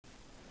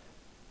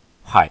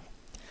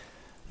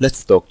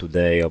Let's talk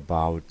today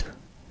about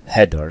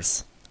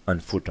headers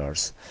and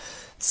footers.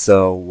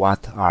 So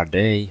what are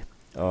they?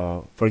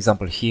 For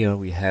example, here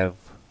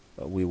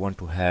we want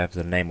to have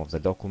the name of the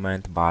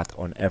document, but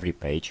on every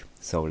page.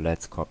 So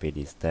let's copy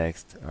this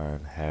text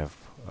and have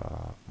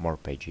more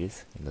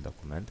pages in the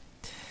document.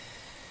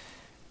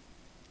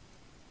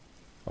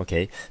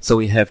 Okay, so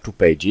we have 2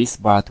 pages,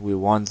 but we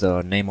want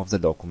the name of the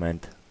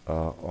document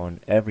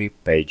on every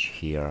page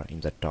here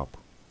in the top.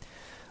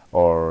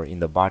 Or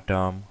in the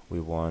bottom, we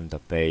want the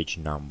page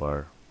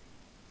number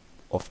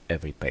of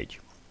every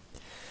page.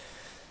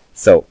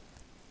 So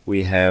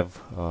we have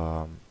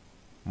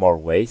more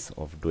ways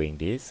of doing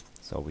this.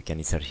 So we can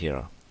insert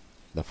here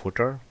the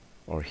footer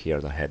or here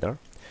the header.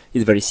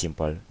 It's very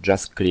simple.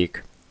 Just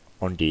click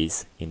on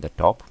this in the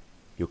top.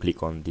 You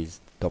click on this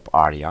top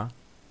area,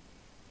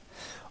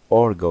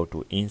 or go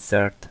to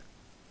Insert,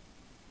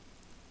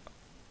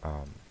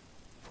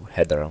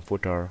 Header and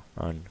Footer,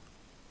 and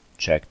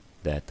check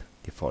that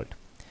default.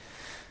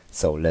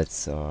 So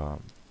let's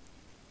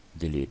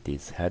delete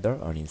this header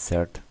and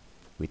insert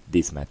with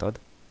this method.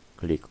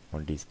 Click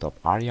on this top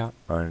area,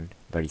 and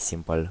very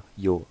simple,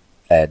 you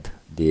add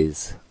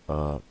this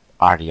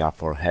area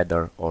for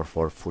header or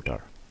for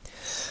footer.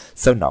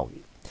 So now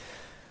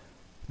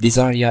this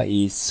area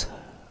is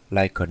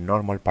like a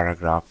normal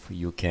paragraph.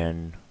 You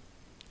can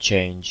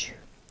change,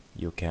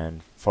 you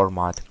can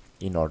format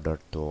in order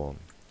to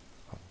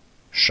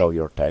show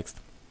your text.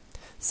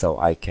 So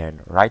I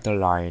can write a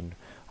line,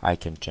 I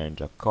can change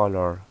the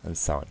color, and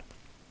so on.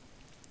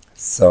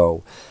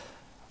 So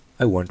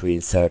I want to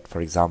insert,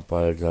 for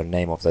example, the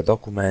name of the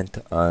document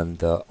and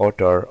the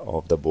author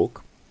of the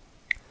book.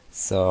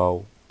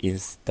 So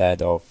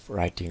instead of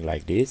writing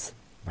like this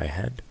by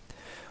hand,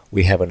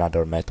 we have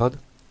another method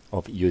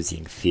of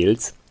using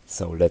fields.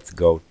 So let's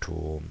go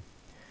to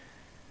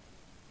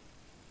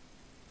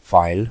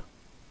File,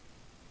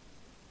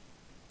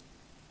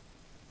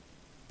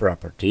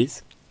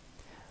 Properties,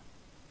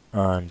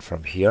 and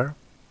from here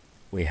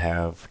we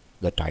have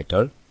the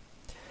title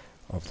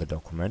of the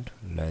document.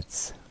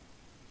 Let's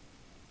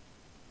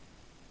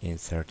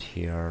insert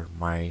here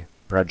my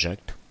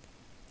project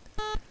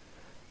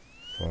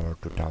for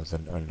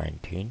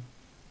 2019,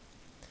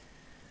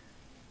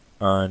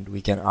 and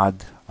we can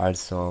add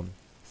also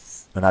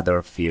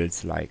another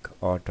fields like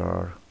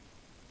author,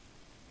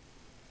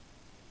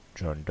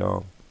 John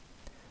Doe,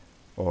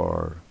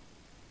 or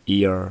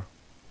year,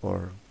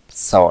 or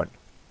so on,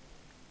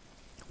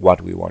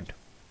 what we want.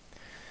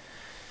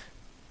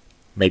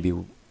 Maybe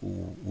we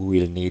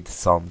will need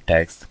some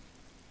text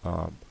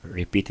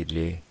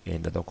repeatedly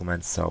in the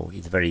document, so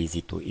it's very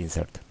easy to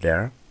insert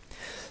there.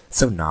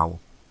 So now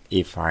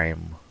if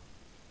I'm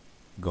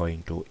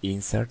going to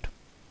insert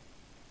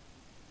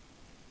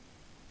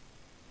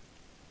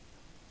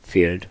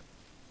field,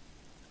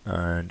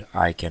 and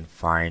I can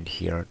find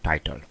here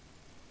title,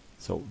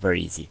 so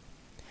very easy.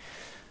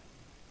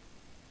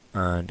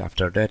 And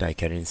after that I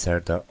can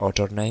insert the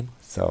author name,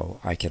 so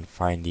I can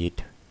find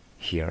it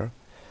here,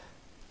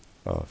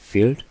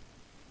 field,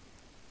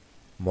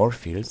 more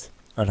fields,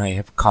 and I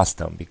have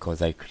custom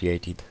because I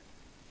created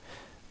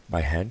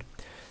by hand.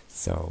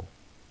 So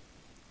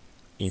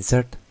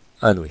insert,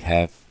 and we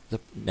have the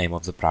name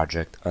of the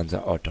project and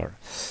the author.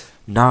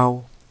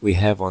 Now we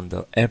have on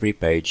the every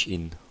page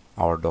in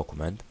our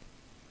document,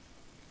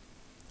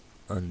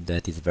 and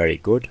that is very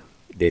good.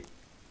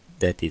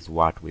 That is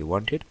what we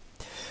wanted.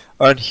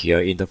 And here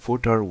in the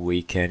footer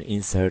we can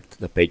insert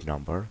the page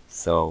number.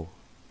 So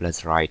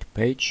let's write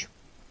page,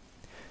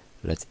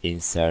 let's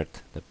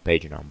insert the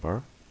page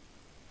number,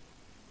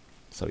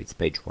 so it's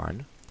page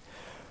 1.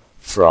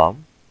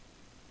 From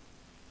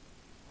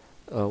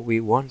we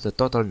want the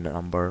total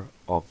number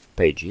of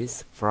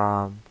pages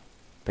from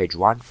page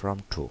 1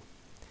 from 2,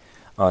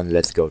 and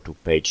let's go to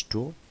page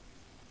 2.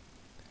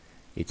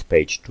 It's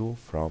page 2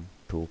 from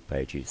 2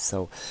 pages.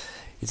 So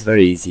it's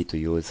very easy to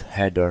use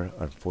header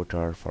and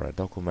footer for a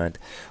document.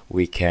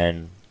 We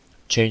can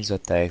change the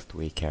text,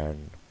 we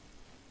can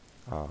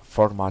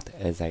format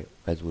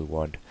as we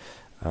want,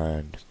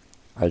 and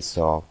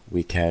also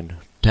we can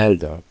tell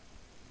the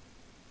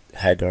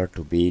header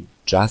to be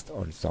just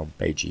on some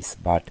pages,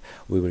 but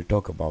we will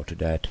talk about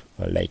that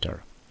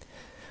later.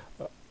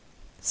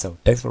 So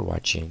thanks for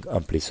watching,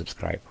 and please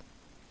subscribe.